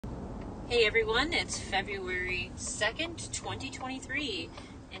Hey everyone, it's February 2nd, 2023,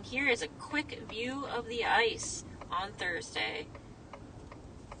 and here is a quick view of the ice on Thursday.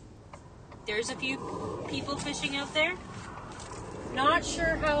 There's a few people fishing out there. Not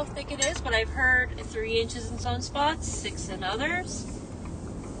sure how thick it is, but I've heard 3 inches in some spots, 6 in others.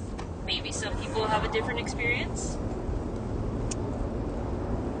 Maybe some people have a different experience.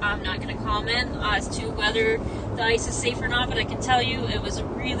 I'm not going to comment as to whether the ice is safe or not, but I can tell you it was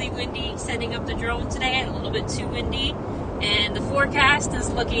really windy setting up the drone today, a little bit too windy, and the forecast is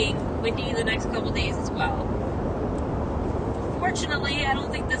looking windy the next couple days as well. Fortunately, I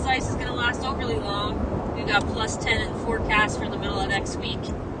don't think this ice is going to last overly long. We've got plus 10 in the forecast for the middle of next week,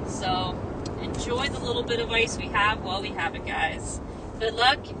 so enjoy the little bit of ice we have while we have it, guys. Good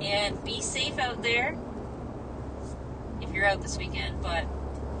luck and be safe out there if you're out this weekend, but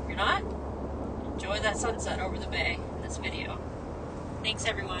if you're not, enjoy that sunset over the bay in this video. Thanks,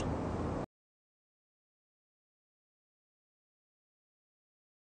 everyone.